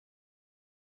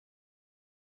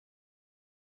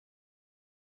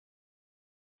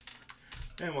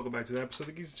And welcome back to the episode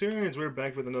of Geek Centurions. We're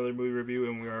back with another movie review,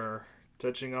 and we are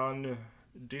touching on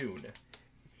Dune.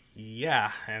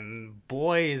 Yeah, and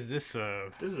boy, is this a...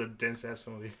 This is a dense ass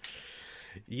movie.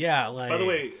 Yeah, like... By the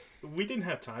way, we didn't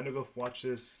have time to go watch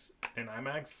this in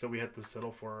IMAX, so we had to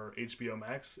settle for HBO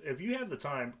Max. If you have the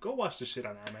time, go watch this shit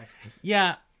on IMAX.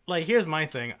 Yeah, like, here's my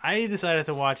thing. I decided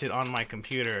to watch it on my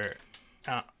computer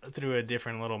through a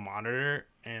different little monitor,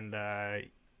 and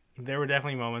there were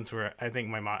definitely moments where I think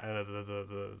my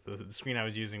the screen I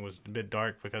was using was a bit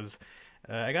dark because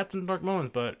I got some dark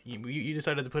moments, but you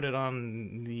decided to put it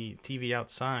on the TV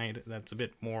outside that's a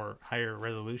bit more higher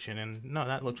resolution, and no,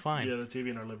 that looked fine. Yeah, the TV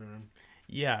in our living room.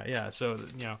 Yeah, so,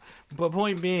 but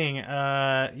point being,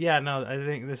 I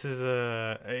think this is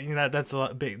that's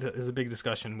a big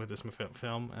discussion with this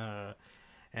film,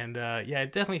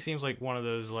 it definitely seems like one of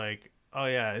those, like,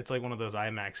 it's like one of those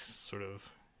IMAX sort of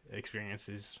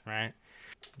experiences, right?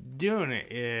 Dune,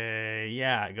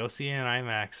 go see it in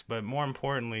IMAX, but more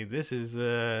importantly, this is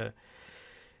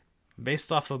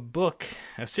based off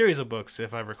a series of books,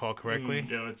 if I recall correctly.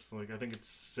 Yeah, it's like, I think it's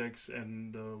 6,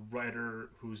 and the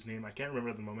writer, whose name I can't remember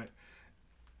at the moment,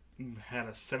 had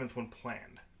a 7th one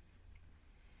planned.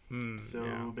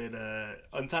 Bit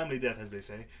untimely death, as they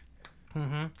say.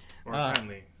 Mm-hmm. Or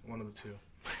timely, one of the two.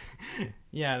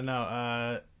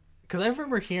 Because I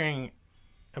remember hearing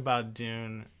about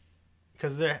Dune,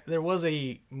 because there was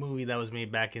a movie that was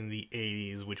made back in the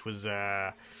 80s, which was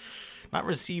not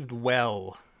received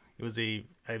well. It was I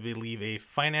believe, a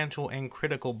financial and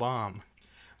critical bomb.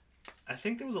 I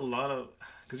think there was a lot of...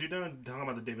 Because you're talking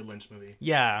about the David Lynch movie.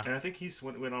 Yeah. And I think he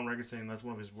went on record saying that's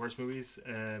one of his worst movies,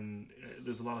 and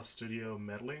there's a lot of studio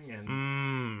meddling,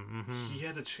 and he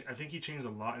had to... I think he changed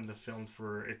a lot in the film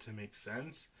for it to make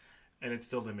sense, and it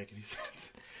still didn't make any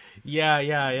sense. Yeah.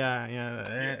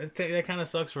 That kind of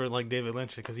sucks for, like, David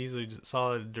Lynch, because he's a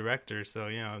solid director, so,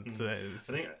 I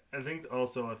think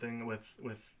also a thing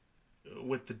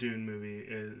with the Dune movie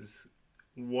is,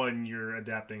 one, you're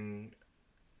adapting...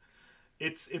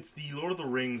 It's the Lord of the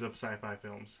Rings of sci-fi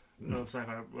films, of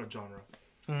sci-fi genre.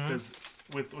 Because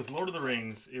with Lord of the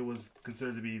Rings, it was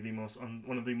considered to be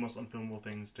one of the most unfilmable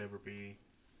things to ever be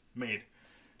made.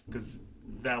 Because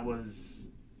that was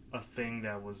a thing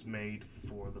that was made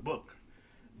for the book.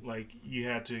 Like, you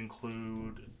had to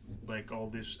include, like, all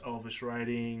this Elvish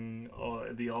writing,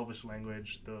 the Elvish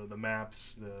language, the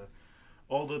maps,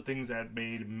 all the things that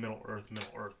made Middle Earth,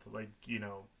 like,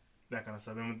 that kind of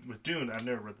stuff. And with Dune, I've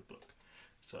never read the book,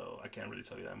 so I can't really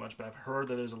tell you that much, but I've heard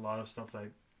that there's a lot of stuff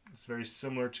that it's very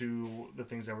similar to the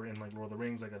things that were in, like, Lord of the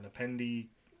Rings, like an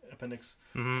appendix,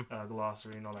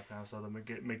 glossary, and all that kind of stuff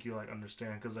that make you, like,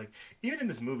 understand. Because, like, even in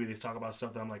this movie, they talk about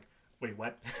stuff that I'm like, wait,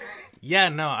 what? Yeah,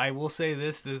 no, I will say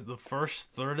this, the first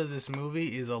third of this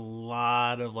movie is a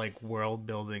lot of, like, world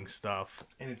building stuff.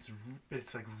 And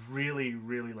it's like, really,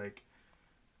 really, like,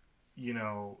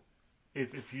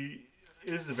 if you...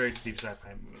 This is a very deep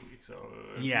sci-fi movie, so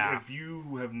if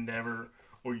you have never,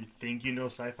 or you think you know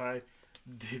sci-fi,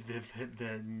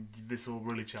 then this will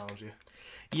really challenge you.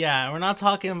 Yeah, we're not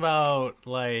talking about,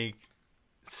 like,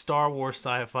 Star Wars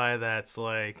sci-fi that's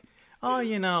like, like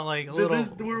a little...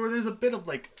 Where there's a bit of,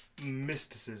 like,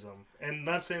 mysticism. And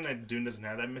not saying that Dune doesn't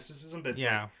have that mysticism, but it's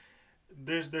like,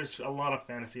 there's a lot of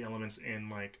fantasy elements in,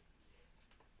 like,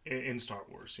 in Star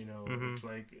Wars, It's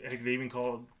like, heck, they even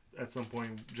call, at some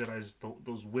point, Jedi's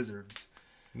those wizards.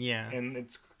 Yeah. And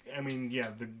it's,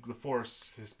 the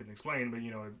Force has been explained, but,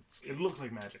 it looks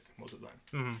like magic most of the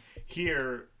time.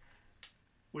 Here,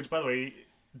 which, by the way,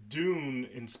 Dune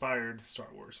inspired Star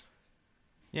Wars.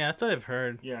 Yeah, that's what I've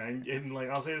heard. Yeah, and like,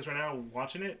 I'll say this right now,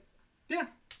 watching it, yeah,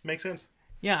 makes sense.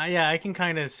 Yeah, I can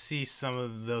kind of see some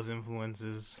of those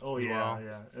influences. Oh, yeah.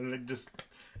 And it just...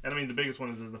 And the biggest one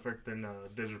is the freaking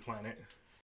desert planet.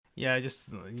 Yeah, just,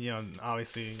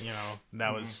 obviously,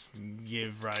 that was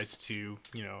gave rise to,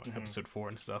 episode 4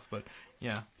 and stuff, but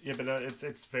yeah. Yeah, but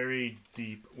it's very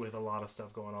deep with a lot of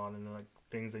stuff going on, and, like,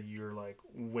 things that you're like,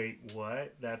 wait,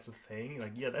 what? That's a thing?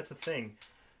 Like, yeah, that's a thing.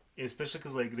 Especially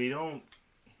because, like, they don't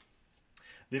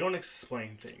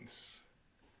explain things.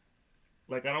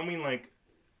 Like, I don't mean, like,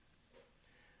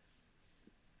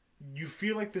 you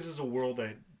feel like this is a world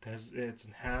that it's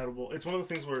inhabitable. It's one of those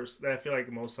things where I feel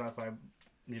like most sci-fi,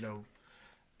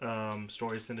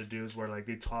 stories tend to do, is where, like,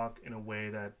 they talk in a way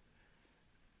that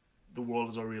the world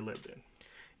is already lived in.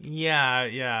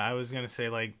 Yeah, I was gonna say,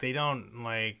 like, they don't,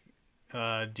 like,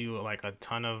 do, like, a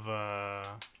ton of,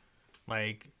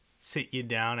 like, sit you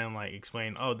down and, like,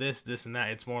 explain, oh, this and that.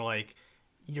 It's more like,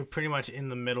 you're pretty much in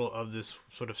the middle of this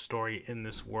sort of story in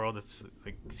this world that's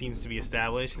like seems to be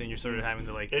established, and you're sort of having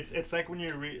to like. It's like when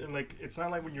you're like it's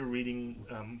not like when you're reading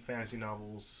fantasy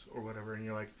novels or whatever, and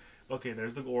you're like, okay,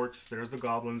 there's the orcs, there's the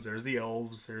goblins, there's the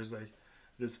elves, there's like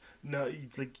this. No,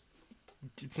 like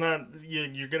it's not.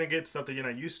 You're gonna get stuff that you're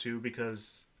not used to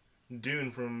because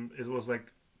Dune it was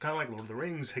like kind of like Lord of the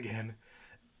Rings again.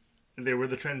 They were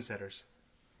the trendsetters.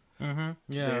 Mm-hmm.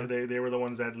 Yeah. They were the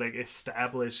ones that like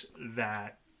established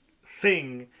that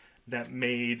thing that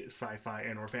made sci-fi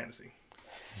and or fantasy.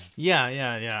 Yeah,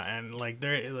 and like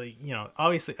they're like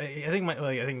obviously I think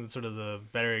I think sort of the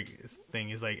better thing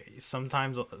is like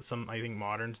sometimes some I think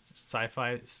modern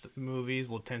sci-fi movies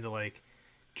will tend to like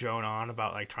drone on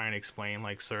about like trying to explain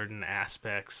like certain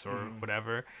aspects or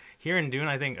whatever. Here in Dune,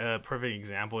 I think a perfect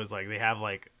example is like they have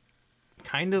like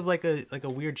kind of like a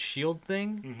weird shield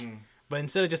thing, but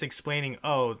instead of just explaining,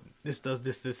 oh, this does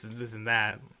this and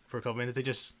that for a couple minutes, they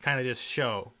just kind of just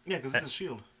show. Yeah, because it's a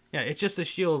shield. Yeah, it's just a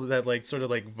shield that like sort of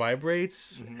like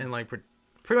vibrates and like pretty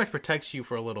much protects you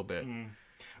for a little bit.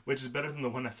 Which is better than the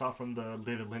one I saw from the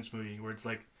David Lynch movie, where it's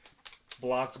like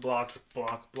blocks, block.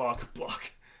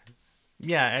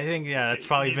 Yeah, I think that's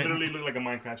probably literally look like a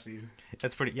Minecraft Steve.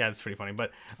 That's pretty. Yeah, it's pretty funny.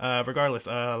 But regardless,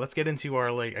 let's get into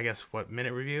our like I guess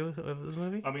minute review of this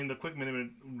movie. I mean, the quick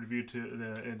minute review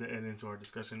and into our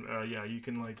discussion. Yeah, you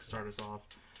can like start us off.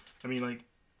 I mean, like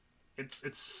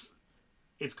it's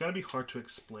gonna be hard to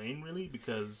explain really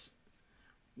because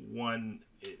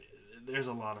there's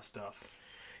a lot of stuff.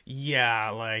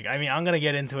 Yeah, like I mean, I'm gonna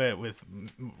get into it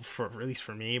for at least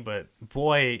for me, but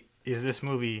boy, is this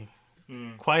movie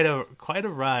quite a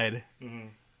ride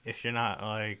if you're not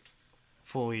like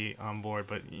fully on board.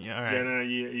 But yeah, all right. Yeah, no,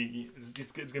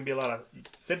 it's gonna be a lot of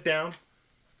sit down,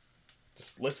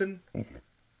 just listen.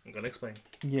 I'm gonna explain.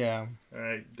 Yeah. All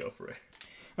right, go for it.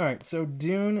 All right, so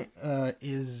Dune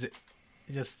is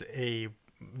just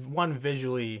one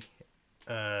visually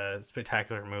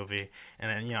spectacular movie,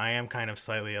 and I am kind of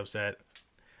slightly upset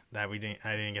that I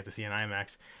didn't get to see an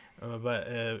IMAX,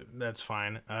 but that's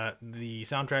fine. The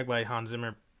soundtrack by Hans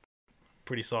Zimmer,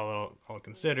 pretty solid all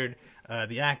considered.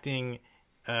 The acting,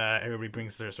 everybody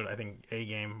brings their sort of I think A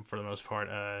game for the most part.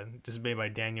 This is made by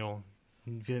Denis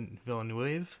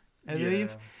Villanueve, I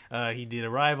believe. He did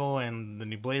Arrival and the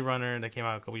new Blade Runner that came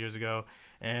out a couple years ago.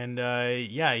 And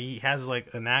he has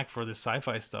like a knack for this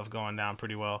sci-fi stuff going down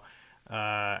pretty well.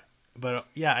 But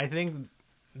yeah, I think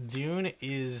Dune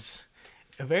is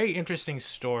a very interesting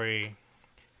story.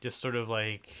 Just sort of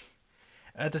like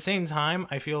at the same time,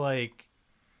 I feel like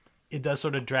it does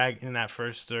sort of drag in that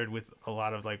first third with a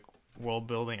lot of like world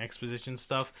building exposition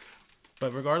stuff.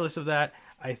 But regardless of that,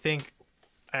 I think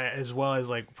as well as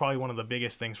like probably one of the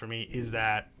biggest things for me is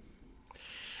that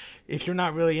if you're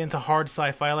not really into hard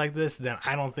sci-fi like this, then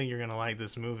I don't think you're gonna like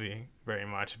this movie very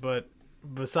much. But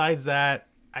besides that,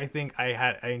 I think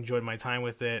I enjoyed my time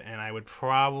with it, and I would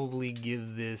probably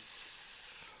give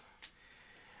this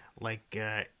like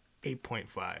 8.5.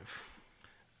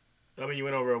 I mean, you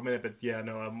went over a minute, but yeah,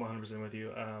 no, I'm 100% with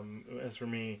you. As for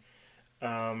me,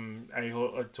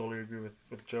 I totally agree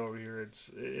with Joe over here.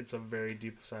 It's a very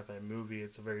deep sci-fi movie.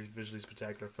 It's a very visually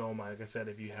spectacular film. Like I said,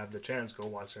 if you have the chance, go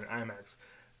watch it in IMAX.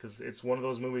 Because it's one of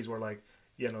those movies where, like,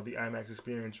 the IMAX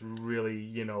experience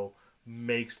really,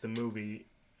 makes the movie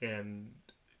and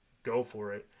go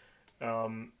for it.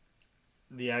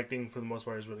 The acting, for the most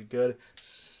part, is really good.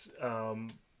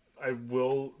 I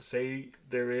will say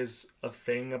there is a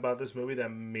thing about this movie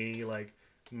that may, like,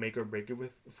 make or break it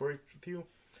with you.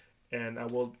 And I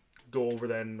will go over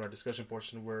that in our discussion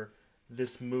portion where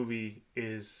this movie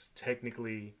is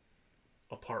technically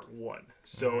a part one.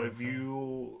 So if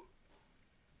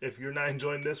you're not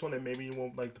enjoying this one, then maybe you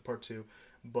won't like the part two.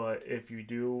 But if you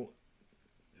do,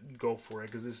 go for it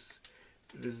because this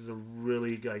is a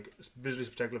really like visually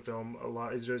spectacular film.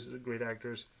 It's just great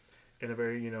actors and a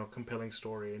very compelling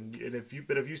story. And if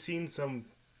you've seen some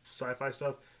sci-fi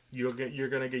stuff, you're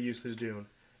gonna get used to Dune.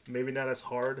 Maybe not as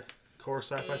hardcore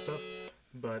sci-fi stuff,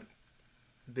 but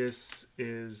this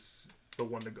is the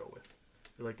one to go with.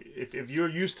 Like if you're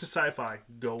used to sci-fi,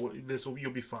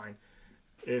 you'll be fine.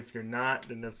 If you're not,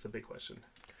 then that's the big question.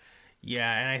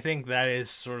 Yeah, and I think that is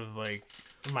sort of like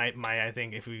my I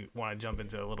think if we want to jump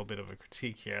into a little bit of a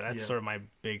critique here, that's sort of my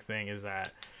big thing is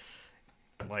that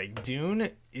like Dune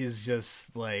is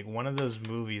just like one of those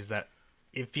movies that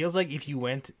it feels like if you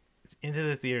went into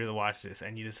the theater to watch this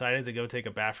and you decided to go take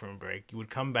a bathroom break, you would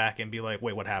come back and be like,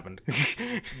 wait, what happened?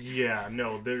 Yeah,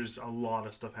 no, there's a lot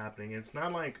of stuff happening. It's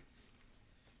not like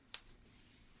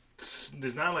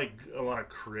there's not like a lot of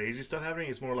crazy stuff happening.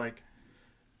 It's more like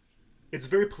it's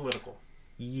very political.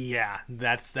 Yeah,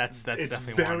 that's It's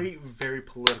definitely very, one. very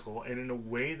political, and in a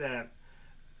way that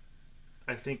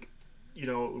I think,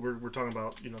 we're talking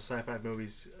about, sci-fi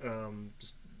movies.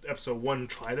 Just episode one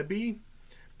try to be,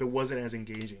 but wasn't as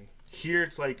engaging. Here,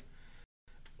 it's like,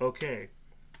 okay,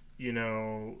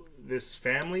 this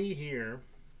family here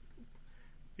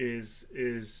is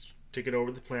taking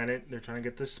over the planet. They're trying to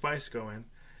get this spice going.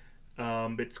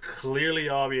 But it's clearly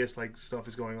obvious like stuff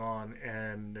is going on,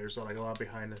 and there's like a lot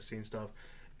behind the scenes stuff.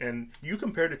 And you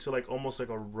compared it to like almost like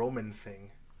a Roman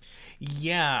thing.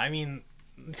 Yeah, I mean,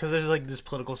 because there's like this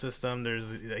political system.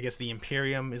 There's, I guess, the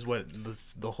Imperium is what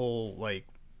the whole like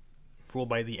ruled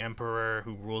by the Emperor,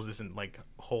 who rules this in like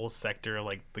whole sector,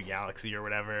 like the galaxy or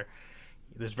whatever.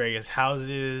 There's various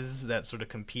houses that sort of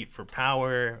compete for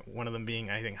power. One of them being,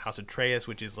 I think, House Atreus,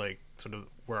 which is like sort of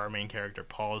where our main character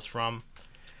Paul is from.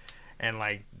 And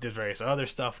like there's various other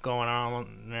stuff going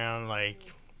on around, like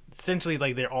essentially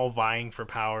like they're all vying for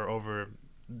power over,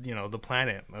 the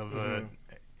planet of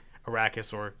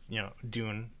Arrakis, or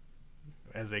Dune,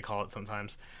 as they call it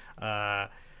sometimes, because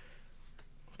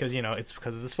it's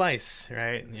because of the spice,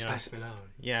 right? Spice Malone.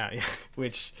 Yeah.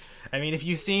 Which, I mean, if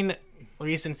you've seen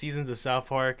recent seasons of South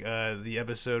Park, the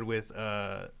episode with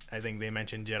I think they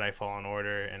mentioned Jedi Fallen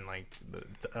Order, and like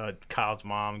Kyle's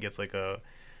mom gets like a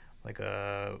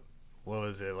what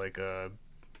was it, like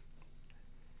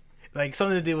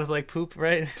something to do with like poop,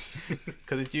 right?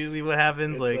 Because it's usually what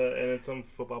happens. It's, like and it's some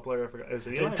football player. I forgot. Is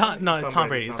it Eli? it's Tom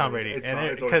Brady. It's Tom Brady.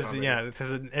 And because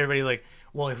everybody like,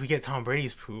 well, if we get Tom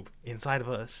Brady's poop inside of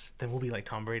us, then we'll be like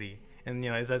Tom Brady. And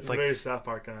that's it's like very South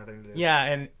Park kind of thing to do. Yeah,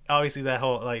 and obviously that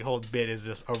whole bit is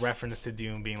just a reference to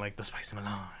Dune being like the spice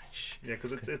melange. Yeah,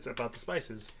 because it's about the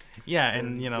spices. Yeah,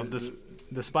 and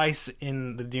the spice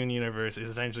in the Dune universe is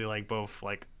essentially like both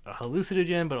like a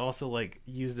hallucinogen, but also like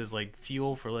used as like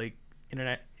fuel for like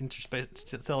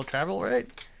interstellar travel, right?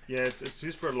 Yeah, it's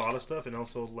used for a lot of stuff, and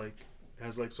also like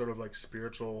has like sort of like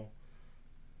spiritual,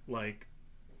 like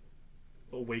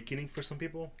awakening for some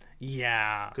people.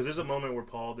 Yeah, because there's a moment where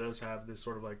Paul does have this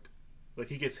sort of like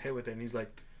he gets hit with it, and he's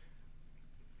like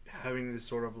having this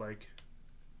sort of like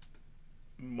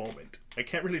moment. I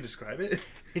can't really describe it.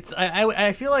 It's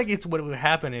I feel like it's what would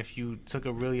happen if you took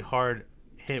a really hard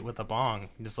hit with a bong,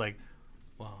 just like,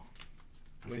 wow.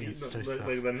 Like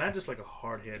not just like a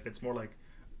hard hit. It's more like,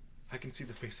 I can see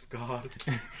the face of God.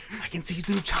 I can see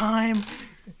through time.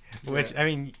 Which, I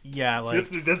mean, yeah, like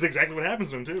that's exactly what happens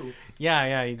to him too.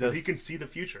 Yeah, he does. He can see the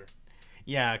future.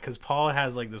 Yeah, because Paul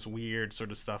has like this weird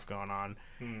sort of stuff going on.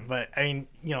 But I mean,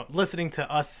 listening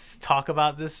to us talk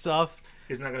about this stuff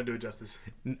is not going to do it justice.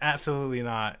 Absolutely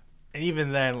not. And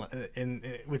even then,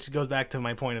 which goes back to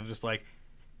my point of just like,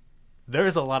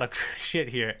 there's a lot of shit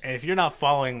here, and if you're not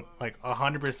following like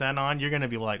 100% on, you're gonna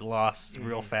be like lost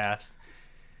real fast.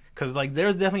 Because like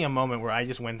there's definitely a moment where I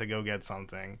just went to go get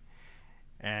something,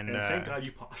 and thank God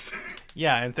you paused.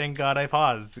 Yeah, and thank God I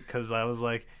paused, because I was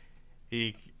like,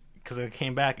 because I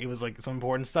came back, it was like some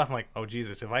important stuff. I'm like, oh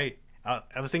Jesus, if I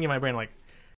was thinking in my brain like,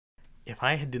 if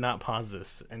I did not pause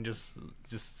this and just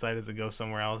decided to go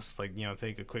somewhere else, like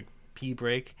take a quick pee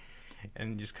break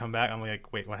and just come back, I'm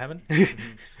like, wait, what happened?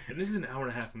 And this is an hour and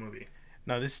a half movie.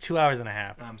 No, this is 2 hours and a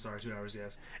half. I'm sorry, 2 hours,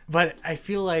 yes. But I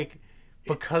feel like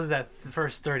because that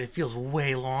first third, it feels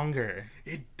way longer.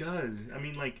 It does. I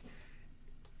mean, like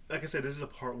I said, this is a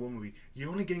part one movie. You're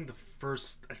only getting the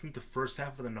first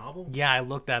half of the novel. Yeah, I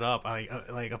looked that up.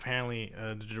 Like apparently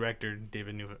the director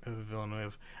David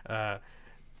Villanueve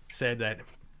said that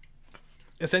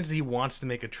essentially he wants to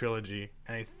make a trilogy,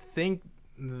 and I think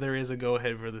there is a go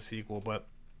ahead for the sequel, but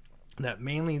that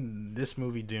mainly this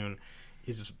movie Dune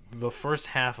is the first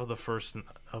half of the first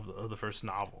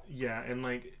novel. Yeah, and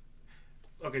like,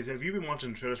 okay, so if you've been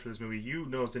watching the trailers for this movie,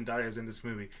 Zendaya is in this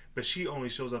movie, but she only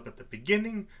shows up at the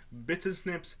beginning, bits and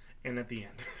snips, and at the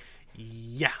end.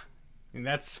 Yeah, and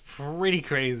that's pretty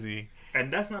crazy.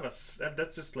 And that's not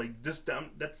that's just like this.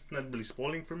 That's not really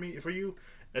spoiling for you.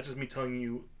 That's just me telling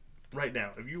you right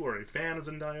now. If you are a fan of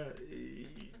Zendaya,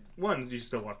 one, you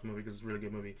still watch the movie because it's a really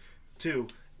good movie. Two,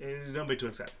 don't be too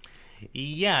excited.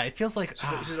 Yeah, it feels like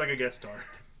she's like a guest star.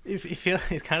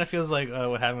 It kind of feels like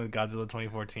what happened with Godzilla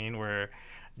 2014, where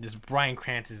just Bryan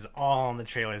Cranston is all on the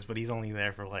trailers, but he's only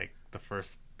there for like the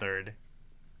first third.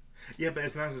 Yeah, but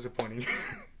it's not as disappointing.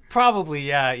 Probably,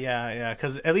 yeah.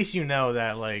 Because at least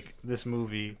that like this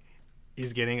movie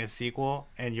is getting a sequel,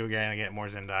 and you're gonna get more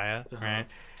Zendaya,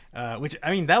 right? Which,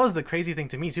 I mean, that was the crazy thing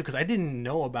to me too, because I didn't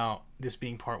know about this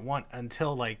being part one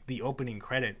until like the opening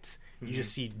credits. You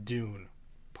just see Dune,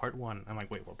 part one. I'm like,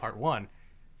 wait, well, part one.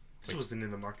 This wasn't in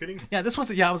the marketing. Yeah, this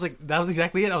was. Yeah, I was like, that was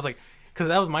exactly it. I was like, because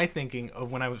that was my thinking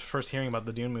of when I was first hearing about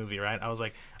the Dune movie. Right, I was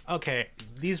like, okay,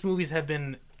 these movies have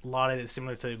been lauded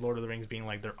similar to Lord of the Rings, being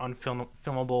like they're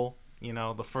unfilmable. You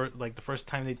know, the first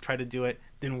time they tried to do it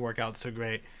didn't work out so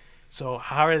great. So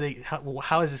how is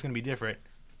this going to be different?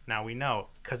 Now we know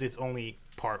because it's only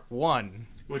part one.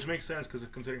 Which makes sense because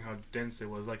considering how dense it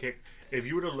was. Like, if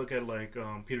you were to look at like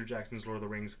Peter Jackson's Lord of the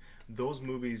Rings, those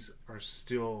movies are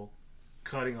still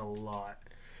cutting a lot.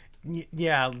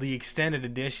 Yeah, the extended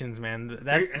editions, man.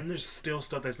 And there's still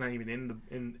stuff that's not even in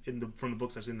the from the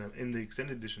books that's in the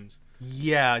extended editions.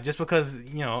 Yeah, just because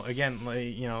again,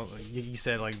 like you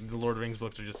said, like the Lord of the Rings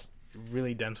books are just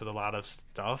really dense with a lot of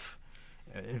stuff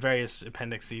in various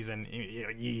appendices and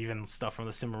even stuff from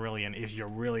the Silmarillion if you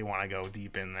really want to go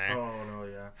deep in there. Oh no,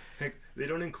 yeah. Heck, they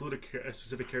don't include a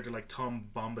specific character like Tom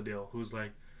Bombadil, who's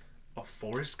like a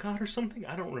forest god or something.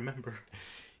 I don't remember.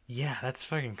 Yeah, that's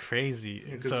fucking crazy.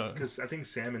 Because I think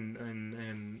Sam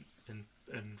and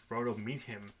Frodo meet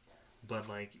him, but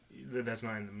like that's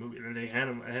not in the movie. And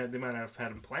they might have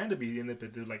had him planned to be in it,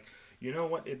 but they're like, you know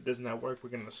what? It does not work.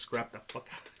 We're gonna scrap the fuck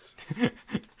out of this.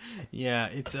 Yeah,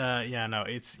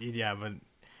 but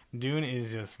Dune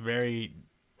is just very.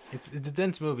 It's a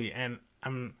dense movie, and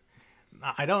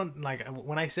I don't like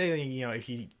when I say if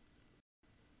you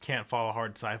can't follow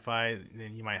hard sci-fi,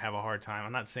 then you might have a hard time.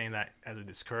 I'm not saying that as a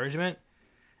discouragement,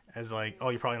 as like, oh,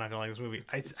 you're probably not gonna like this movie.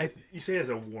 You say it as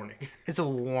a warning. It's a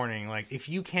warning. Like if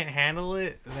you can't handle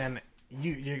it, then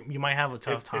you might have a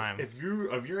tough time. If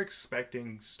you're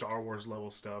expecting Star Wars level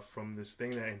stuff from this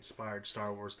thing that inspired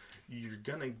Star Wars, you're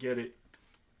gonna get it,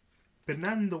 but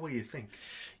not in the way you think.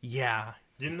 Yeah,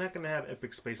 you're not gonna have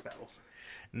epic space battles.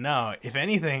 No, if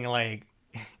anything, like.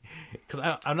 Because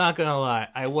I'm not gonna lie,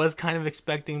 I was kind of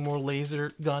expecting more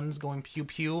laser guns going pew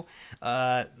pew.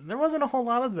 There wasn't a whole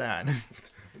lot of that.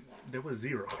 There was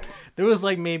zero. There was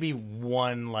like maybe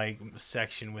one like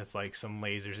section with like some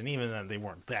lasers, and even then they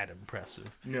weren't that impressive.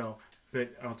 No,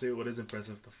 but I'll tell you what is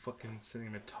impressive: the fucking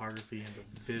cinematography and the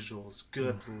visuals.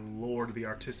 Good lord, the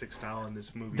artistic style in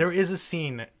this movie. There is a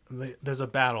scene. There's a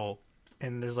battle,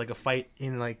 and there's like a fight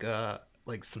in like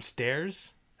some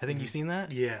stairs. I think you've seen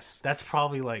that? Yes. That's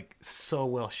probably like so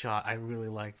well shot. I really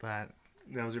like that.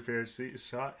 That was your favorite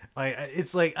shot? Like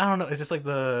it's like I don't know, it's just like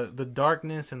the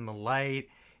darkness and the light,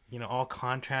 all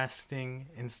contrasting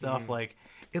and stuff. Like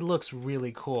it looks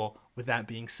really cool. With that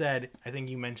being said, I think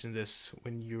you mentioned this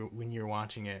when you're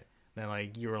watching it, that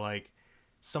like you were like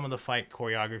some of the fight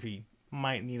choreography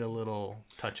might need a little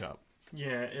touch up.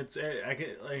 Yeah, I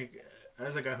get like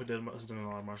as a guy who has done a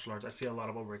lot of martial arts, I see a lot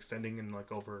of overextending and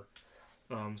like over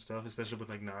stuff, especially with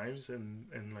like knives and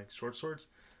like short swords.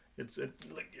 It's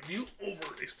like if you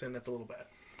overextend, that's a little bad.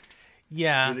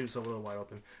 Yeah, it leaves a little wide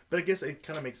open. But I guess it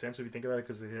kind of makes sense if you think about it,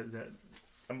 because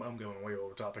I'm going way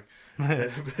over topic. but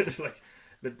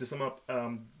to sum up,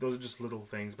 those are just little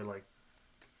things. But like,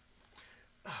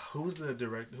 who was the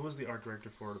art director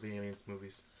for the Aliens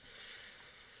movies?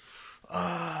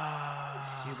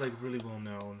 He's like really well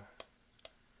known.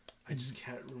 I just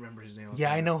can't remember his name.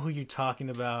 Yeah, I know who you're talking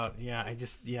about. Yeah,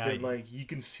 But like, you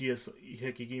can see you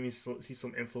can even see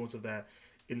some influence of that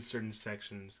in certain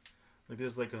sections. Like,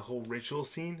 there's like a whole ritual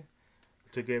scene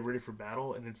to get ready for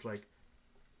battle, and it's like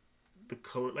the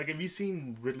color. Like, have you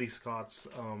seen Ridley Scott's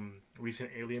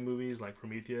recent Alien movies, like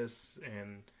Prometheus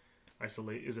and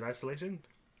Is it Isolation?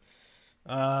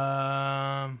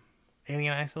 Alien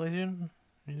Isolation.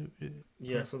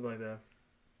 Yeah, something like that.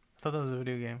 I thought that was a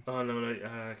video game. Oh no,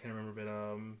 I can't remember,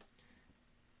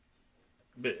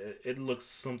 but it looks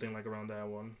something like around that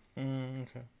one.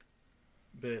 Okay.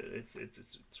 But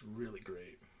it's really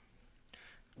great.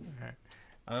 Okay.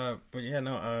 But yeah,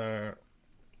 no.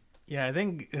 Yeah, I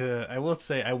think I will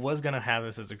say I was gonna have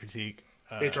this as a critique.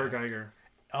 H.R. Geiger.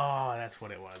 Oh, that's what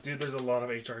it was. Dude, there's a lot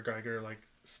of H.R. Geiger like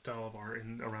style of art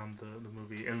around the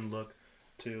movie and look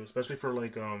too, especially for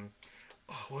like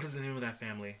what is the name of that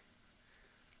family?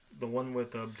 The one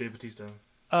with Dave Bautista.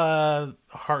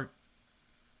 Harkoven?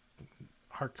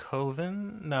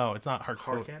 No, it's not Harkoven.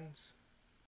 Harkins?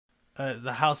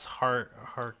 The House Hark.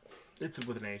 It's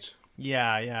with an H.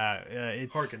 Yeah.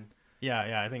 It's Harkin.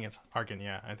 Yeah. I think it's Harkin.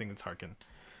 Yeah, I think it's Harkin.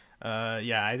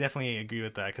 Yeah, I definitely agree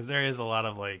with that, because there is a lot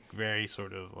of like very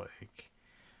sort of like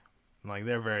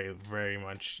they're very very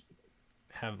much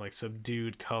have like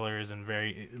subdued colors and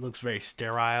it looks very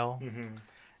sterile. Mm-hmm.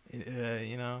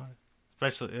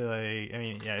 Especially,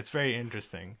 it's very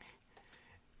interesting.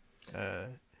 But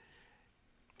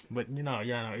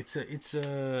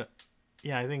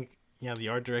I think the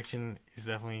art direction is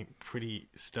definitely pretty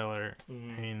stellar.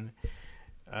 Mm-hmm.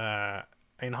 I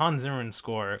mean, Hans Zimmer's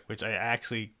score, which I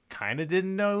actually kind of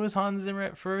didn't know it was Hans Zimmer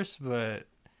at first, but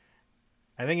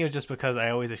I think it was just because I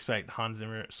always expect Hans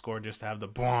Zimmer score just to have the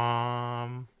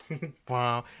boom,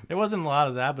 boom. There wasn't a lot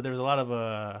of that, but there was a lot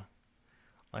of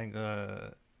like uh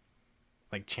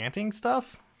like chanting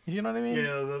stuff. You know what I mean?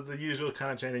 Yeah, the usual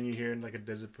kind of chanting you hear in like a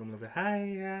desert film, like hi,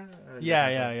 yeah, Yeah, yeah,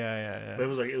 yeah, yeah, yeah. But it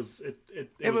was like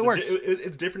It works.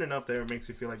 It's different enough that it makes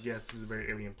you feel like this is a very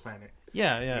alien planet.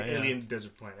 Yeah, yeah, like yeah. Alien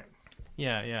desert planet.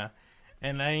 Yeah, yeah.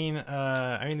 And I mean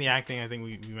the acting I think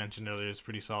we mentioned earlier is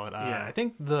pretty solid. Yeah. I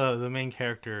think the main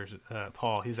character,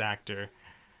 Paul, his actor,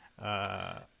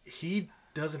 he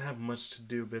doesn't have much to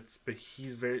do, but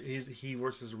he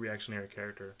works as a reactionary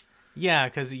character. yeah,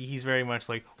 because he's very much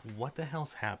like, what the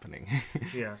hell's happening?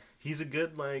 Yeah, he's a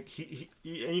good like and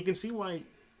you can see why.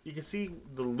 You can see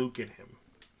the Luke in him.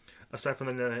 Aside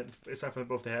from the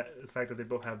fact that they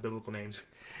both have biblical names.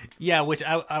 Yeah, which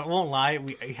I won't lie,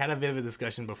 we had a bit of a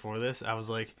discussion before this. I was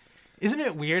like, isn't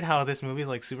it weird how this movie is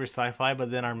like super sci-fi,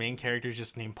 but then our main character is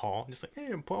just named Paul, just like,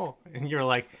 hey, I'm Paul, and you're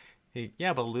like, hey,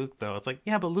 yeah, but Luke though. It's like,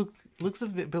 yeah, but Luke's a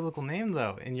biblical name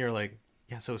though, and you're like,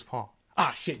 yeah, so is Paul.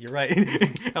 Ah, shit, you're right.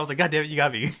 I was like, God damn it, you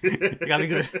got me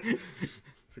good.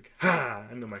 It's like, ha!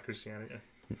 I know my Christianity.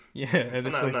 Yeah, I'm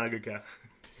not a good guy.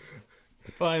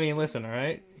 Well, I mean, listen, all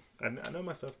right. I know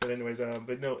my stuff, but anyways,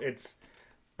 but no, it's,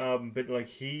 but like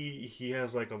he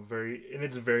has like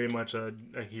it's very much a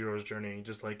hero's journey,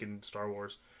 just like in Star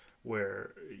Wars,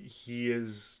 where he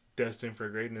is destined for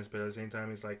greatness, but at the same time,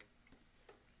 he's like,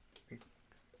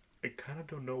 I kind of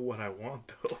don't know what I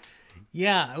want though.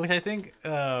 Yeah, which I think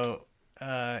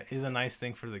is a nice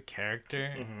thing for the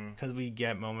character, because we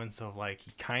get moments of like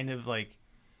he kind of like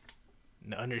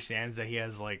understands that he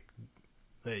has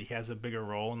a bigger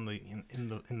role in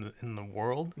the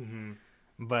world,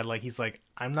 but like he's like,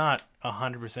 I'm not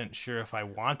 100% sure if I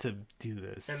want to do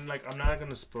this. And like, I'm not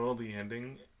gonna spoil the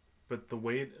ending, but the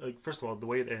way first of all, the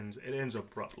way it ends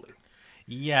abruptly.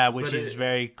 Yeah, which is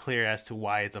very clear as to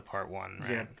why it's a part one,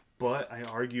 right? Yeah, but I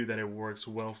argue that it works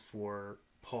well for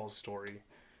Paul's story,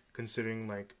 considering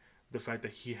like the fact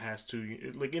that he has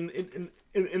to like in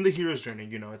the hero's journey,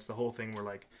 it's the whole thing where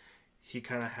like he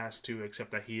kind of has to accept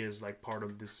that he is like part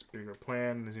of this bigger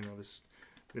plan,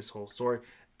 this whole story.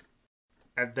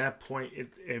 At that point,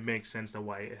 it makes sense that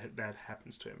why that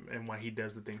happens to him and why he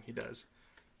does the thing he does.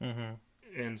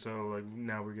 And so like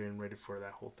now we're getting ready for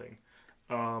that whole thing.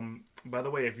 By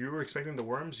the way, if you were expecting the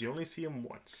worms, you only see them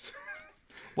once.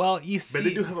 Well, but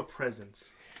they do have a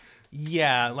presence.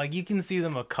 Yeah, like you can see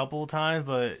them a couple times,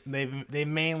 but they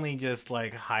mainly just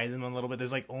like hide them a little bit.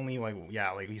 There's like only like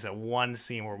you said, one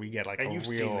scene where we get like and a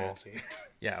real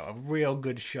a real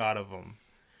good shot of them.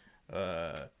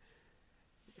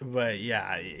 But yeah,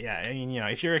 I mean,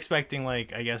 if you're expecting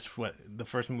like, I guess what the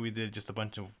first movie did, just a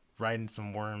bunch of riding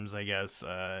some worms, I guess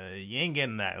you ain't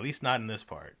getting that, at least not in this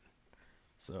part.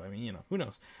 So I mean, who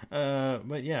knows?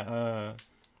 But yeah,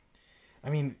 I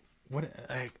mean, what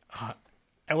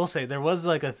I will say, there was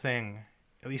like a thing,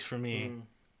 at least for me,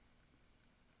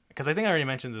 because I think I already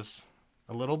mentioned this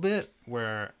a little bit,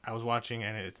 where I was watching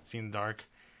and it seemed dark.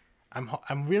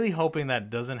 I'm really hoping that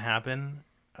doesn't happen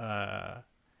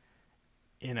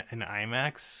in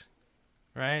IMAX,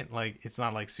 right? Like it's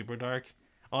not like super dark.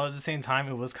 All at the same time,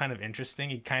 it was kind of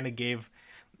interesting. It kind of gave,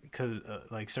 because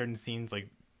like certain scenes, like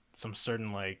some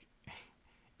certain like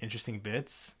interesting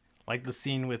bits, like the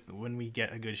scene with when we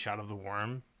get a good shot of the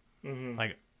worm.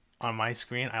 Like on my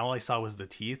screen, all I saw was the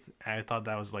teeth, and I thought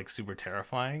that was like super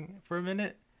terrifying for a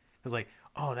minute. It was like,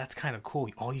 oh, that's kind of cool.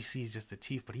 All you see is just the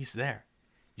teeth, but he's there.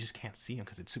 You just can't see him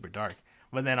because it's super dark.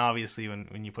 But then obviously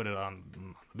when you put it on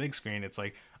the big screen, it's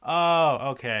like,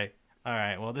 oh, okay, all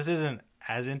right. Well, this isn't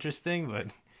as interesting, but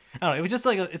I don't know. It was just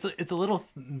like it's a little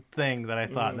thing that I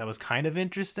thought that was kind of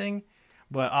interesting,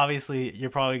 but obviously you're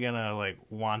probably gonna like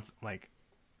want like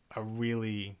a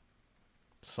really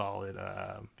solid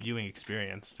viewing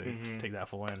experience to take that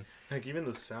full in. Like even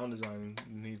the sound design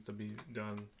needs to be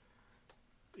done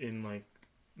in like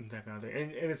that kind of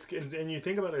thing. And you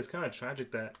think about it, it's kind of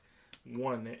tragic that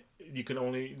one, you can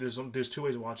only there's two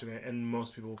ways of watching it, and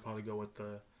most people will probably go with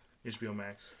the HBO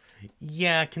Max.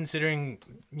 Yeah, considering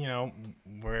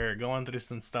we're going through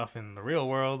some stuff in the real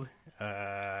world,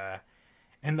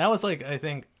 and that was like, I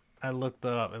think I looked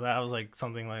up, that was like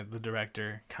something like the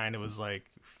director kind of was like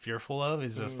fearful of,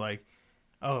 is just like,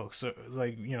 oh, so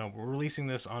like we're releasing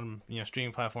this on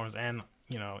streaming platforms and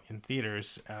in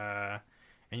theaters, and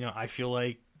I feel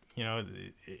like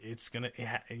it's gonna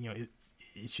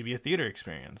it should be a theater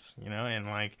experience, and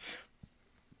like,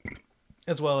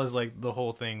 as well as like the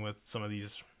whole thing with some of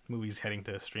these movies heading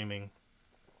to streaming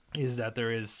is that there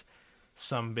is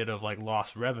some bit of like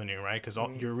lost revenue, right? Because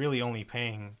you're really only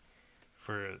paying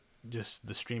for just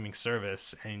the streaming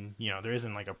service, and there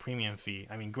isn't like a premium fee.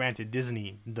 I mean, granted,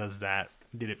 Disney does that,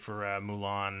 did it for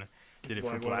Mulan, did it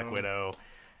for Black Widow,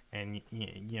 and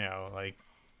like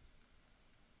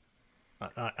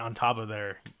on top of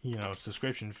their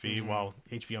subscription fee, while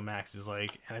HBO Max is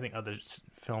like, and I think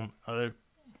other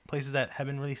places that have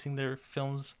been releasing their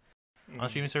films on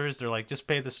streaming service, they're like, just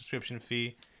pay the subscription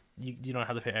fee. You don't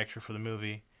have to pay extra for the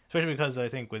movie. Especially because I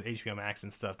think with HBO Max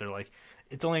and stuff, they're like,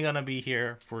 it's only gonna be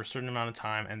here for a certain amount of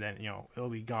time, and then it'll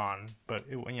be gone. But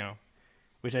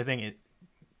which I think it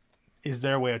is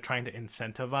their way of trying to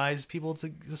incentivize people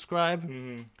to subscribe.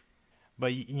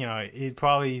 But it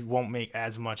probably won't make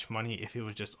as much money if it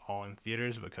was just all in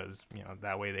theaters, because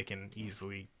that way they can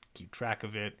easily keep track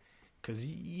of it. Because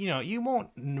you won't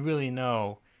really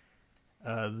know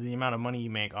the amount of money you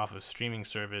make off of streaming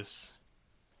service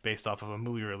based off of a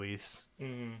movie release,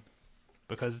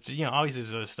 because obviously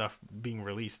there's other stuff being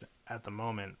released at the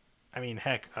moment. I mean,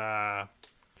 heck,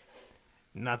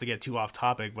 not to get too off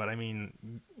topic, but I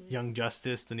mean, Young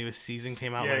Justice, the newest season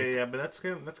came out. Yeah, but that's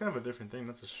kind of a different thing.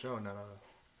 That's a show, not a.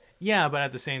 Yeah, but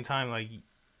at the same time, like,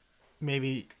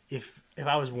 maybe if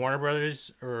I was Warner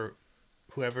Brothers or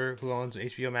whoever who owns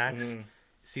HBO Max,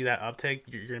 see that uptake,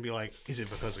 you're gonna be like, is it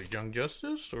because of Young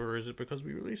Justice or is it because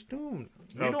we released Dune?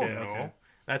 We don't know. Okay.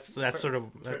 That's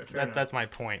that's my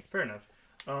point. Fair enough.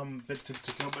 But to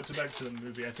go back to the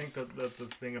movie, I think that the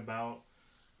thing about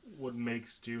what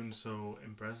makes Dune so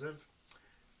impressive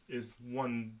is,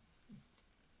 one,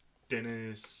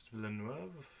 Denis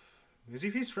Villanueve.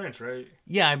 He's French, right?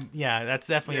 Yeah, that's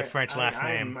definitely a French last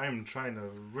name. I'm trying to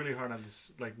really hard not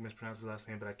to mispronounce his last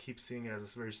name, but I keep seeing it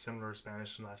as a very similar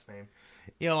Spanish last name.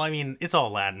 I mean, it's all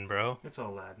Latin, bro. It's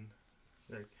all Latin.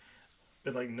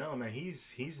 But no, man,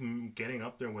 he's getting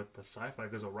up there with the sci-fi,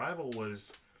 because Arrival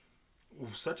was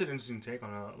such an interesting take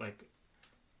on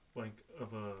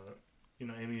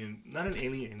alien, not an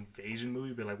alien invasion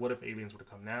movie, but what if aliens were to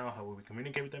come now? How would we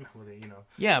communicate with them? How would they,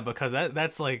 Yeah, because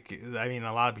that's like, I mean,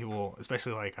 a lot of people,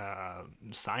 especially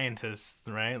scientists,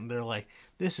 right? They're like,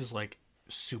 this is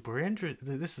super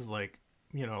interesting. This is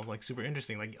super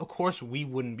interesting. Like, of course, we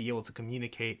wouldn't be able to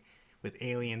communicate with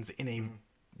aliens in a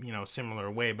similar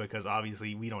way, because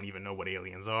obviously we don't even know what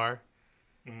aliens are.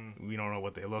 We don't know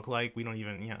what they look like. We don't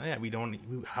even, we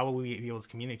don't. How will we be able to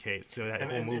communicate? So that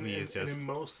whole movie is just. And in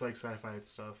most sci-fi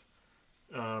stuff,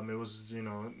 it was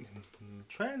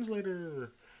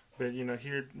translator, but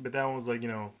here, but that one was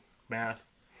math.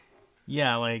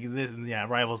 Yeah, this. Yeah,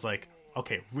 Rival's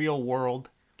okay, real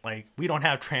world. We don't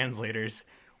have translators.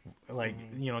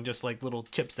 Just little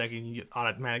chips that can just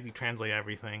automatically translate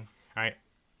everything. All right.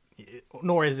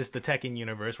 Nor is this the Tekken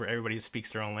universe where everybody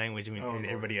speaks their own language and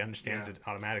everybody understands it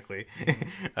automatically.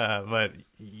 But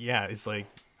yeah, it's all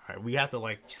right, we have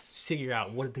to figure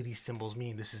out, what do these symbols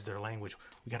mean? This is their language.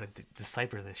 We got to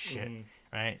decipher this shit,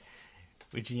 right?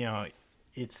 Which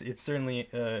it's certainly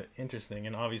interesting,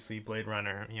 and obviously Blade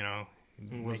Runner,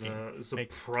 was a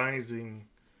surprising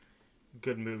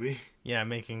good movie. Yeah,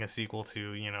 making a sequel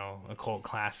to a cult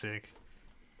classic.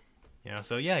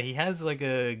 So yeah, he has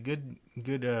a good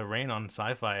reign on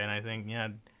sci-fi, and I think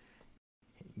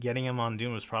getting him on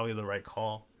Dune was probably the right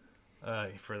call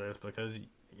for this, because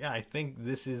I think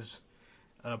this is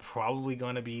probably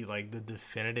going to be the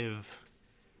definitive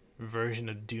version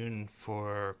of Dune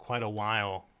for quite a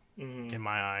while, in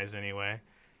my eyes anyway.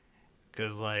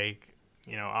 Because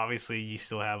obviously you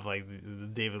still have the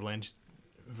David Lynch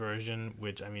version,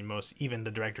 which I mean even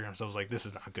the director himself was this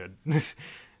is not good.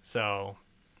 So.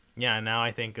 Yeah, now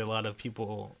I think a lot of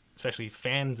people, especially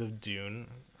fans of Dune,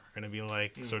 are going to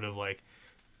be sort of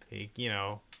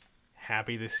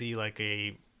happy to see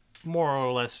a more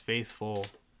or less faithful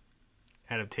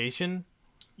adaptation.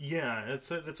 Yeah,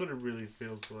 that's what it really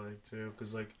feels like too.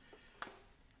 Because I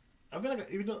feel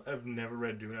even though I've never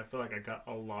read Dune, I feel I got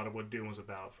a lot of what Dune was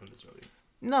about from this movie.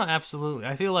 No, absolutely.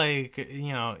 I feel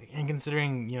and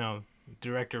considering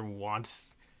director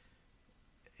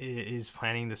is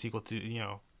planning the sequel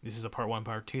to this is a part 1,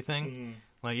 part 2 thing.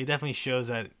 It definitely shows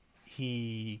that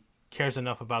he cares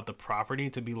enough about the property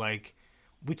to be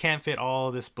we can't fit all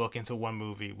of this book into one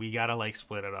movie. We gotta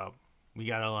split it up. We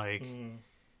gotta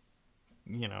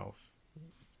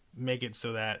make it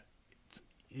so that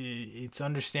it's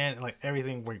understand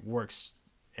everything works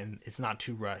and it's not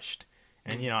too rushed.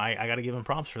 And I gotta give him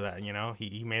props for that.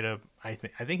 He made I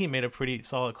think he made a pretty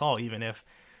solid call, even if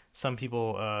some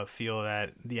people feel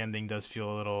that the ending does feel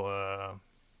a little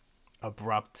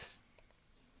abrupt,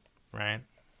 right?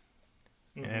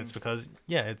 And it's because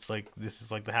it's this is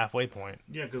the halfway point.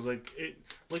 Yeah, because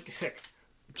heck,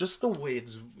 just the way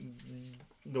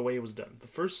it was done. The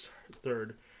first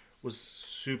third was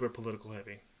super political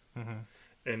heavy,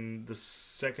 and the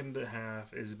second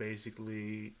half is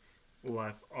basically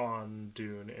life on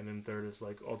Dune, and then third is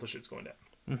like all the shit's going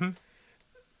down.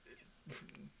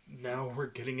 Now we're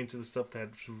getting into the stuff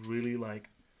that's really like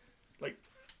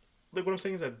what I'm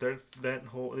saying is that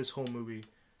this whole movie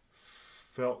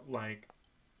felt like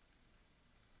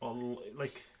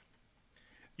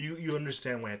you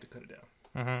understand why I have to cut it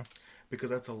down, because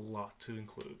that's a lot to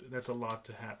include, that's a lot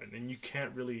to happen, and you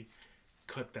can't really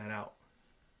cut that out.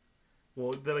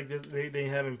 Well, they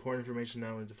have important information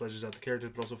now, and it fleshes out the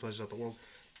characters, but also fleshes out the world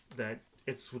that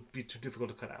it would be too difficult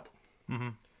to cut out.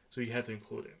 So you have to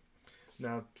include it.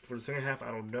 Now for the second half,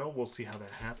 I don't know. We'll see how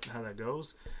that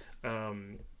goes.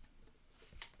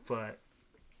 But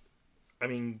I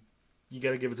mean, you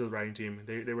got to give it to the writing team.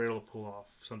 They were able to pull off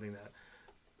something that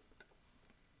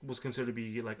was considered to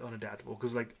be like unadaptable.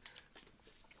 Because like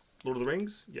Lord of the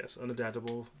Rings, yes,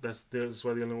 unadaptable. That's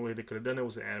why the only way they could have done it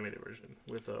was the animated version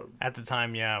with at the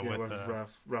time, with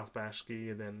Ralph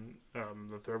Bakshi, and then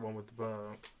the third one with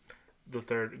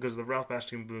because the Ralph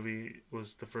Bakshi movie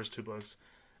was the first two books,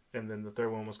 and then the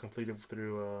third one was completed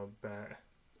through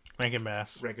Rankin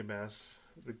Bass,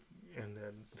 and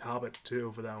then Hobbit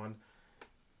too for that one,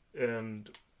 and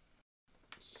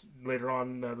later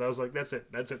on that was like that's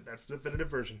it, that's the definitive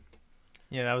version.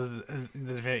 Yeah, that was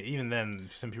even then.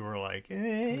 Some people were like, "Yeah,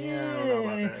 I don't know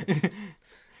about that."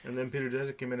 And then Peter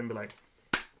Jackson came in and be like,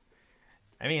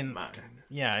 "I mean,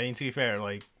 yeah, I mean, to be fair,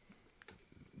 like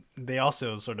they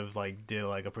also sort of like did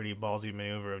like a pretty ballsy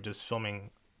maneuver of just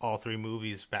filming all three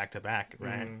movies back to back,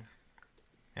 right?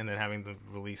 And then having them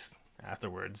released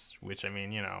afterwards. Which I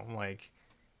mean, like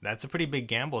that's a pretty big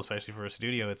gamble, especially for a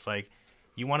studio. It's like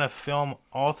you want to film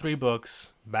all three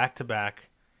books back to back.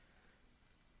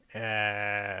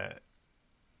 And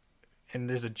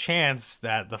there's a chance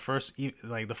that the first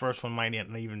one might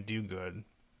not even do good.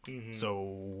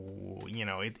 So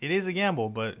it is a gamble,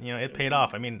 but it paid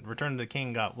off. I mean, Return of the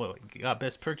King got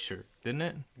Best Picture, didn't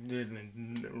it?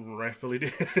 Rightfully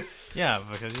did. Yeah,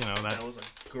 because that was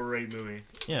a great movie.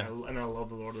 Yeah, and I love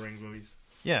the Lord of the Rings movies.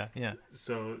 Yeah.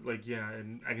 So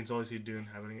and I can totally see Dune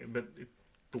happening it. But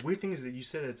the weird thing is that you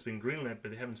said it's been greenlit,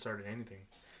 but they haven't started anything.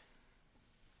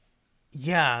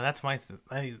 Yeah, that's my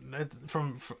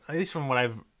from at least from what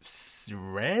I've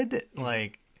read,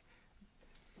 like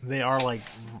they are like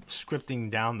scripting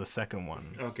down the second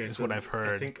one. Okay, is what I've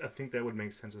heard. I think that would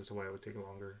make sense as to why it would take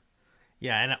longer.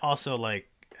 Yeah, and also like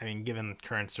I mean, given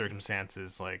current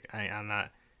circumstances, like I'm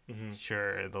not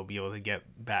sure they'll be able to get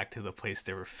back to the place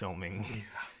they were filming.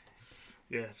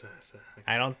 Yeah,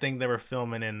 I don't think they were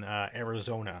filming in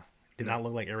Arizona. Did not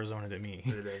look like Arizona to me.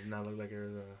 It did not look like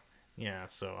Arizona. Yeah,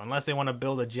 so unless they want to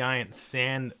build a giant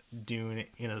sand dune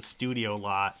in a studio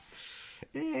lot,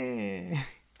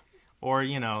 or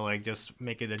like just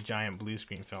make it a giant blue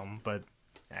screen film, but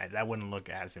that wouldn't look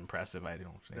as impressive, I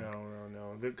don't think.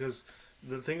 No, because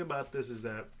the thing about this is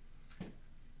that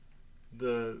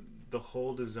the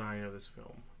whole design of this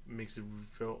film makes it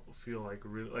feel like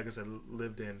really, like I said,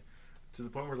 lived in, to the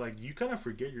point where like you kind of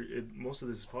forget most of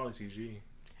this is probably CG.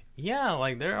 Yeah,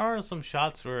 like there are some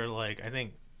shots where like I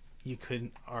think you could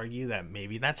argue that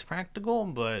maybe that's practical,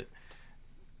 but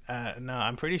no,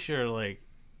 I'm pretty sure like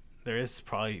there is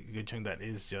probably a good chunk that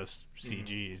is just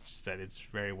CG. It's just that it's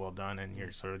very well done, and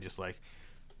you're sort of just like,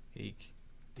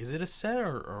 is it a set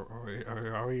or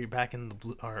are we back in the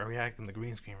blue? Or are we back in the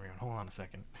green screen room? Hold on a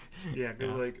second. Yeah,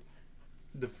 because like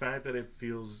the fact that it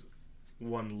feels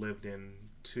one lived in,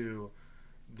 two,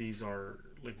 these are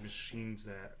like machines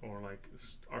that or like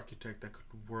architect that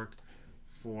could work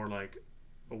for like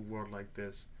a world like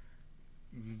this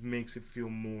makes it feel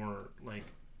more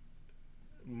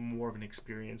of an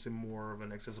experience and more of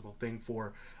an accessible thing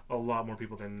for a lot more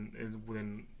people than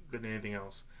anything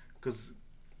else. Because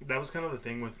that was kind of the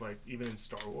thing with like even in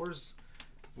Star Wars,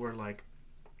 where like,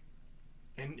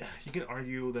 and you can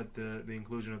argue that the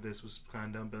inclusion of this was kind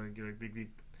of dumb, but like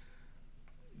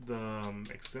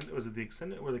the extended, was it the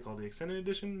extended, what are they called, the extended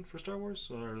edition for Star Wars,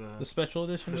 or the special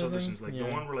edition? Special editions, like the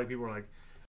one where like people were like,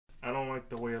 I don't like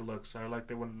the way it looks. I like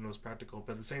the one that was practical,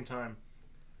 but at the same time,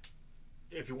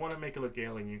 if you want to make it look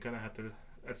alien, you kind of have to.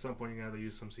 At some point, you got to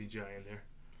use some CGI in there.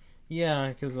 Yeah,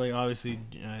 because like obviously,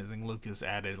 I think Lucas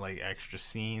added like extra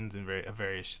scenes and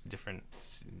various different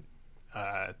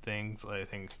things. I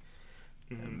think,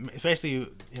 especially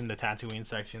in the Tatooine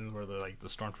section where the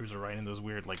stormtroopers are riding those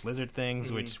weird like lizard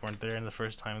things, which weren't there in the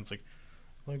first time. It's like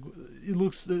it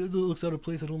looks out of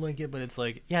place. I don't like it, but it's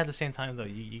like at the same time though,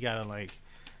 you gotta like.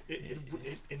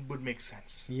 It would make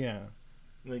sense. Yeah,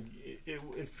 like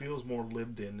it feels more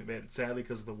lived in. But sadly,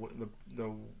 because the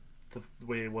the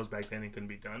way it was back then, it couldn't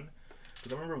be done.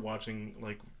 Because I remember watching,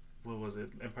 like, what was it,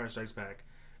 Empire Strikes Back,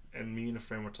 and me and a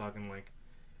friend were talking, like,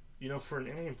 for an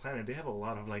alien planet, they have a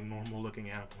lot of, like, normal looking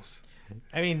animals.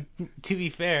 I mean, to be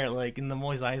fair, like in the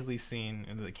Mos Eisley scene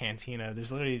in the cantina, there's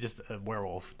literally just a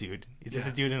werewolf dude. It's just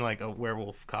a dude in like a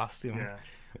werewolf costume. Yeah,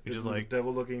 which is like like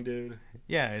devil looking dude.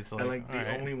 Yeah, it's like, and like the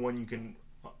right. only one you can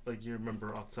like you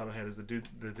remember off the top of the head is the dude,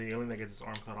 the alien that gets his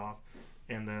arm cut off,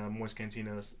 and the Moist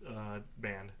Cantina's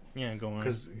band. Yeah, go on.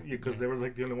 Because they were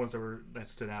like the only ones that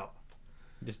stood out.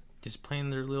 Just playing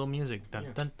their little music. Dun,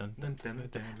 dun, dun, dun, dun,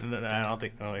 dun, dun, dun. I don't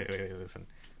think. Oh wait, listen.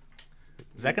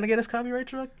 Is that gonna get us copyright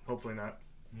struck? Hopefully not.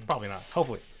 Probably not.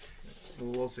 Hopefully.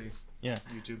 We'll see. Yeah.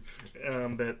 YouTube.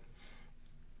 But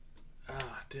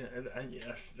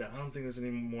I don't think there's any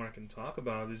more I can talk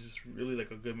about. It's just really like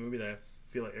a good movie that I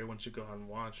feel like everyone should go out and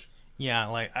watch. Yeah,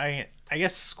 like I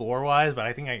guess score wise, but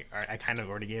I think I kind of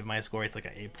already gave my score. It's like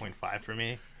an 8.5 for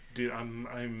me. Dude,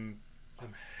 I'm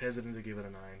hesitant to give it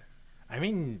a 9. I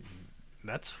mean,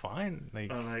 that's fine.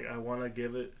 Like I want to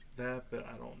give it that, but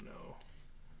I don't know.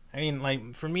 I mean,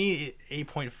 like for me,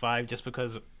 8.5 just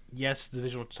because yes, the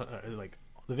visual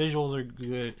the visuals are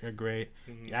good, are great.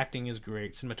 Mm-hmm. The acting is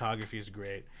great. Cinematography is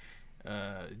great.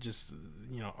 Just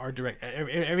art direct,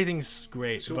 everything's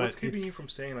great. So but what's keeping you from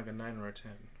saying like a 9 or a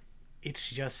 10? It's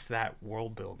just that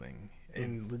world building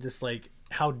and just like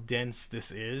how dense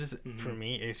this is for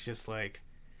me. It's just like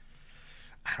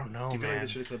I don't know. Do you feel man. like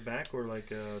they should have cut back, or like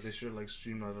they should have like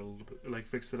streamlined it a little bit, like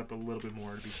fixed it up a little bit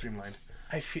more to be streamlined?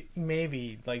 I feel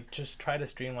maybe like just try to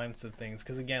streamline some things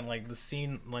because again, like the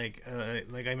scene, like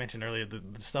I mentioned earlier, the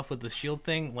stuff with the shield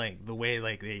thing, like the way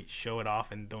like they show it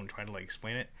off and don't try to like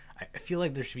explain it. I feel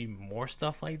like there should be more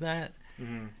stuff like that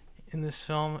in this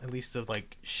film, at least of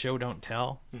like show don't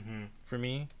tell for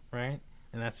me, right?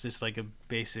 And that's just like a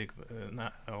basic,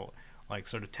 like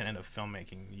sort of tenet of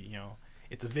filmmaking.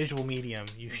 It's a visual medium.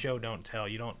 You show don't tell.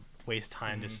 You don't waste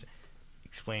time just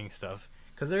explaining stuff.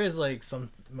 Because there is like some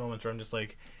moments where I'm just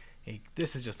like, hey,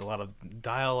 this is just a lot of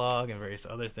dialogue and various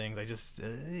other things. I just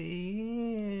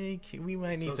we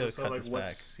might need to cut this what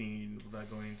back. Scene without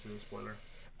going into the spoiler?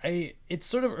 It's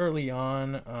sort of early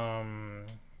on.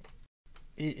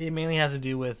 It mainly has to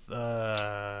do with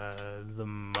the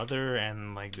mother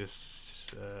and like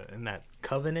this and that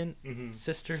covenant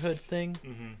sisterhood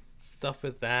thing, stuff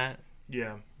with that.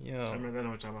 Yeah, I remember that. I know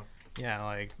what you're talking about. Yeah,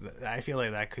 like I feel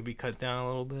like that could be cut down a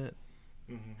little bit.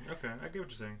 Okay, I get what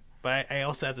you're saying. But I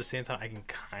also at the same time I can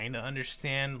kind of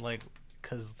understand like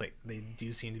because like they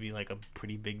do seem to be like a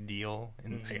pretty big deal,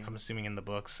 and I'm assuming in the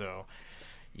book. So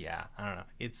yeah, I don't know.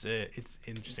 It's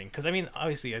interesting because I mean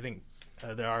obviously I think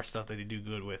there are stuff that they do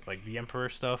good with like the Emperor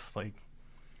stuff. Like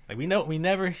we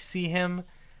never see him.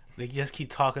 They just keep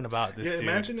talking about this. Dude.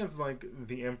 Imagine if like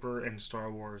the Emperor and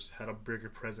Star Wars had a bigger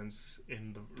presence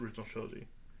in the original trilogy.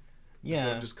 Yeah,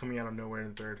 instead of just coming out of nowhere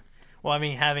in the third. Well, I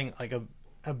mean, having like a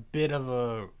bit of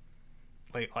a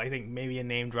like I think maybe a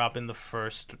name drop in the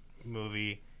first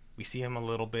movie. We see him a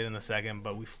little bit in the second,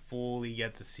 but we fully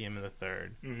get to see him in the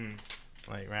third.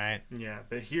 Like right? Yeah,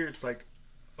 but here it's like,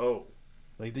 oh,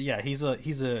 like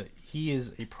he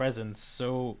is a presence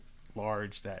so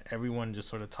large that everyone just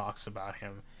sort of talks about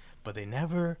him, but they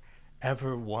never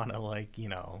ever want to like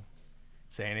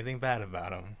say anything bad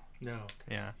about him. No.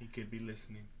 Yeah. He could be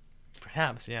listening.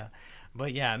 Perhaps, yeah.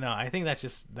 But yeah, no, I think that's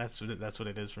what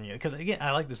it is for me. Because again,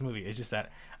 I like this movie. It's just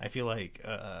that I feel like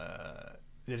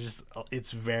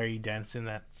it's very dense in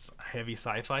that heavy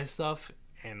sci-fi stuff,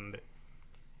 and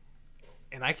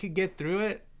I could get through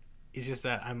it. It's just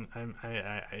that I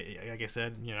like I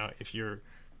said, if you're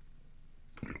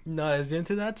not as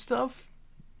into that stuff,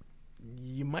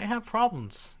 you might have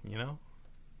problems,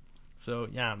 So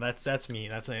yeah, that's me.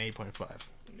 That's an 8.5.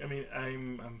 I mean,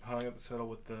 I'm probably going to settle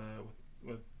with the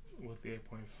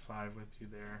 8.5 with you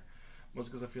there, mostly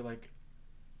because I feel like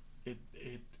fuck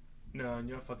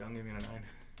it, I'm giving it a 9.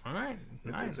 All right,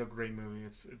 it's a great movie.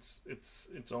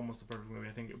 It's almost a perfect movie.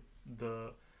 I think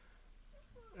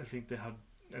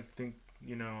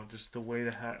just the way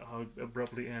that how it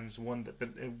abruptly ends, but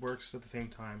it works at the same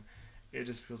time. It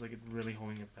just feels like it's really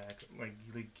holding it back.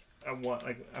 I'm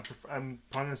probably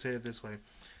gonna say it this way.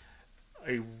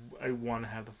 I want to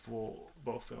have the full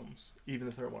both films, even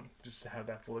the third one, just to have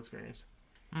that full experience.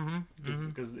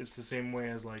 Because it's the same way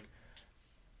as when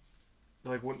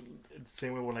it's the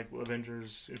same way when like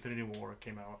Avengers: Infinity War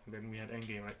came out, and then we had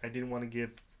Endgame. I didn't want to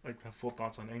give like my full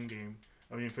thoughts on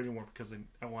Infinity War because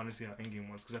I wanted to see how Endgame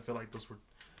was, because I feel like those were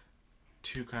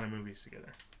two kind of movies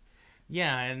together.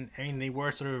 Yeah, and I mean they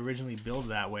were sort of originally built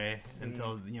that way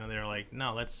until they were like,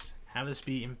 no, let's have this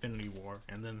be Infinity War,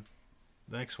 and then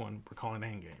the next one we're calling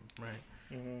Endgame, right?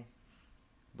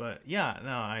 But yeah,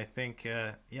 no, I think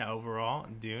overall,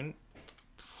 Dune,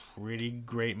 pretty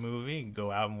great movie.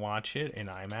 Go out and watch it in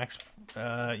IMAX.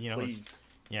 Please.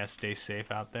 Yeah, stay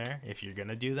safe out there if you're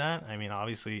gonna do that. I mean,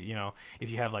 obviously, if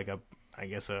you have like I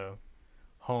guess a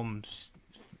home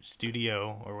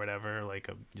studio or whatever, like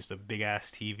just a big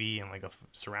ass TV and like a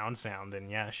surround sound, then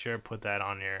yeah, sure, put that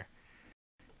on your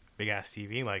big ass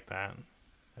TV like that,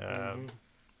 uh, Mm-hmm.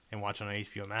 and watch it on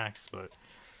HBO Max. But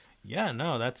yeah,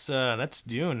 no, that's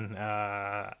Dune.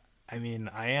 I mean,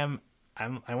 I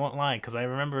won't lie because I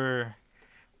remember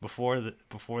before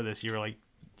this, you were like,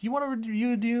 "Do you want to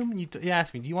review Dune?" You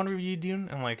asked me, "Do you want to review Dune?"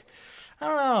 I'm like, I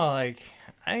don't know. Like,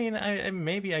 I mean, I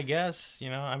maybe I guess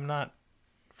I'm not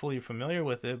fully familiar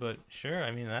with it, but sure. I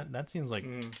mean, that seems like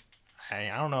Mm-hmm. I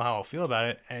don't know how I'll feel about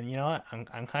it. And you know what?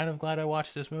 I'm kind of glad I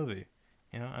watched this movie.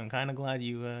 I'm kind of glad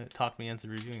you talked me into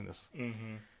reviewing this.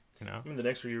 Mm-hmm. You know. I mean, the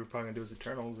next review we're probably gonna do is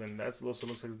Eternals, and that also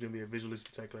looks like it's gonna be a visually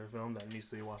spectacular film that needs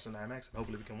to be watched in IMAX, and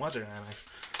hopefully we can watch it in IMAX.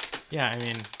 Yeah, I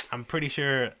mean, I'm pretty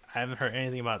sure I haven't heard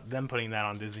anything about them putting that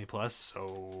on Disney Plus.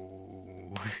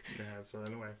 So, Yeah. So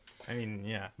anyway. I mean,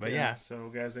 yeah, but yeah. So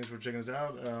guys, thanks for checking us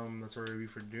out. That's our review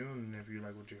for Dune. If you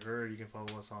like what you heard, you can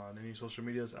follow us on any social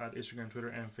medias at Instagram, Twitter,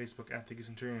 and Facebook at the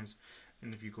Centurions.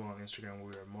 And if you go on Instagram,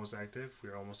 we are most active. We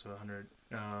are almost 100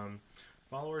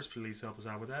 followers. Please help us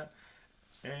out with that.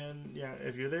 And yeah,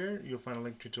 if you're there, you'll find a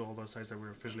link to all those sites that we're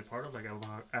officially part of, like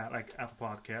Apple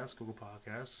Podcasts, Google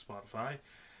Podcasts, Spotify,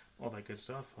 all that good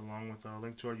stuff, along with a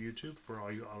link to our YouTube for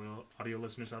all you audio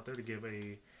listeners out there to give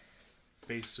a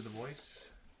face to the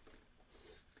voice,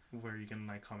 where you can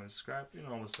like, comment, subscribe,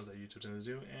 all the stuff that YouTube tends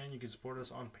to do, and you can support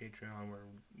us on Patreon, where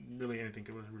really anything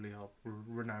could really help.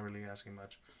 We're not really asking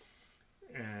much,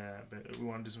 but we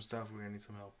want to do some stuff. We're gonna need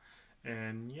some help,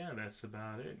 and yeah, that's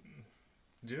about it.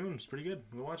 Dune's pretty good.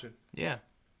 Go watch it. Yeah.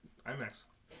 IMAX.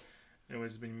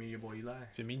 Anyways, it's been me, your boy Eli.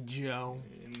 It's been me, Joe.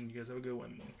 And you guys have a good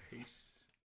one. Peace.